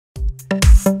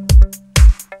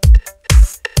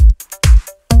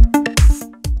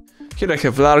Here I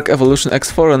have LARK Evolution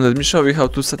X4 and let me show you how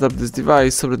to set up this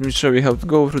device. So let me show you how to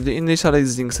go through the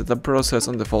initializing setup process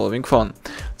on the following phone.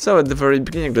 So at the very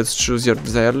beginning, let's choose your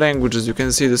desired language. As you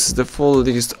can see, this is the full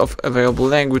list of available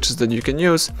languages that you can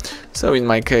use. So in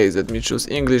my case, let me choose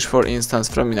English, for instance,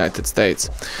 from United States.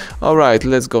 Alright,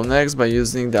 let's go next by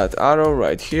using that arrow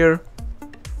right here.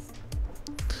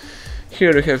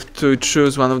 Here you have to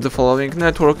choose one of the following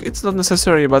network. It's not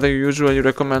necessary, but I usually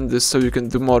recommend this so you can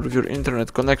do more with your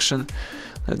internet connection.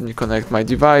 Let me connect my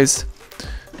device.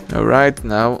 Alright,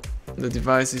 now the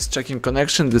device is checking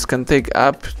connection. This can take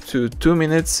up to 2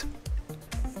 minutes.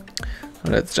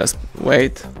 Let's just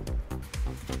wait.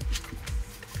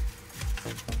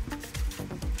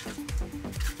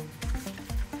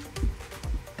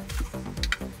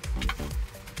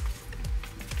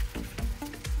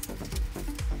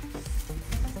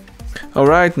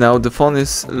 Alright, now the phone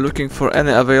is looking for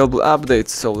any available updates,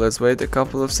 so let's wait a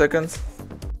couple of seconds.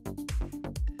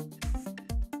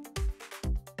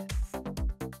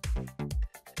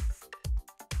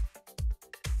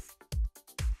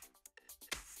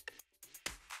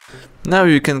 Now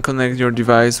you can connect your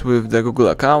device with the Google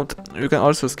account. You can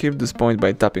also skip this point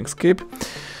by tapping skip,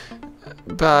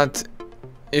 but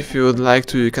if you would like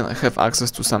to, you can have access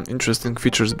to some interesting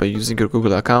features by using your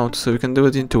Google account. So you can do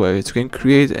it in 2 ways. You can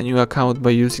create a new account by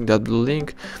using that blue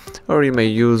link, or you may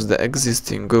use the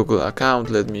existing Google account.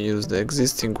 Let me use the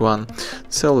existing one.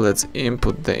 So let's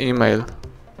input the email.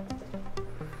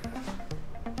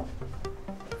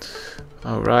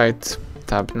 Alright,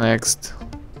 tap next.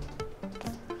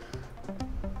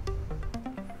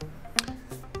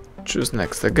 Choose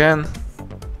next again.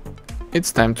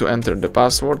 It's time to enter the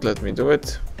password. Let me do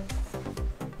it.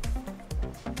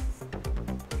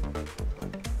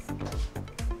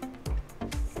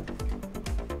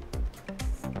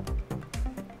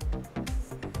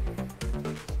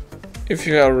 If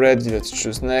you are ready, let's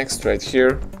choose next right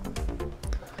here.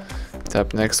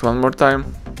 Tap next one more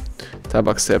time. Tap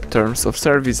accept terms of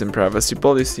service and privacy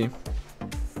policy.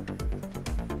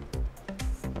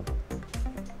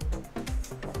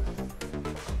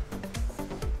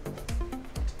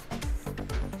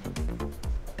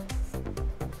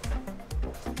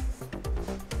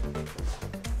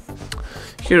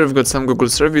 Here we've got some Google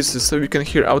services, so you can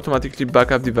here automatically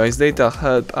backup device data,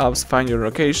 help apps find your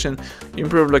location,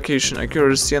 improve location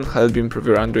accuracy, and help improve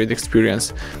your Android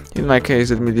experience. In my case,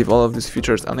 let me leave all of these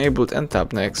features enabled and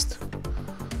tap next.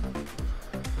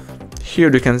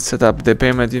 Here you can set up the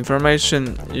payment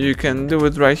information. You can do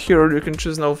it right here, or you can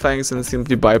choose no thanks and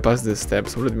simply bypass this step.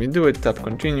 So let me do it, tap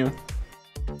continue.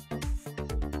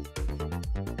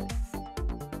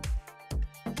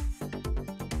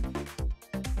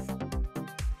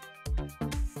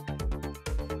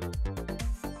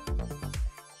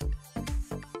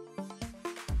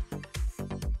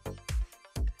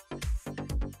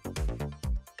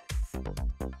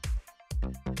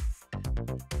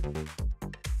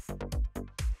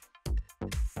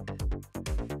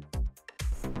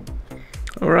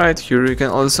 Alright, here you can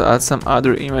also add some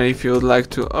other email if you would like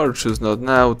to, or choose not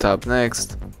now, tap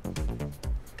next.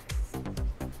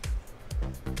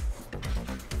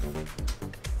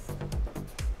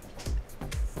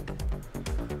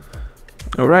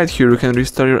 Alright, here you can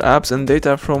restore your apps and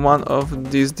data from one of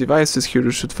these devices. Here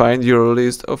you should find your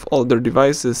list of older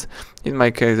devices. In my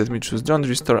case, let me choose don't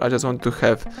restore. I just want to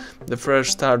have the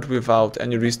fresh start without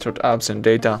any restored apps and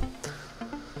data.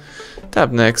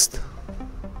 Tap next.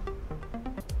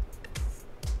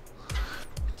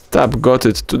 Tap got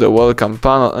it to the welcome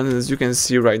panel, and as you can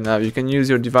see right now, you can use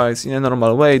your device in a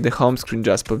normal way. The home screen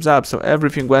just pops up, so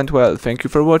everything went well. Thank you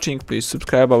for watching. Please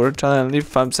subscribe our channel and leave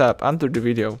thumbs up under the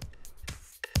video.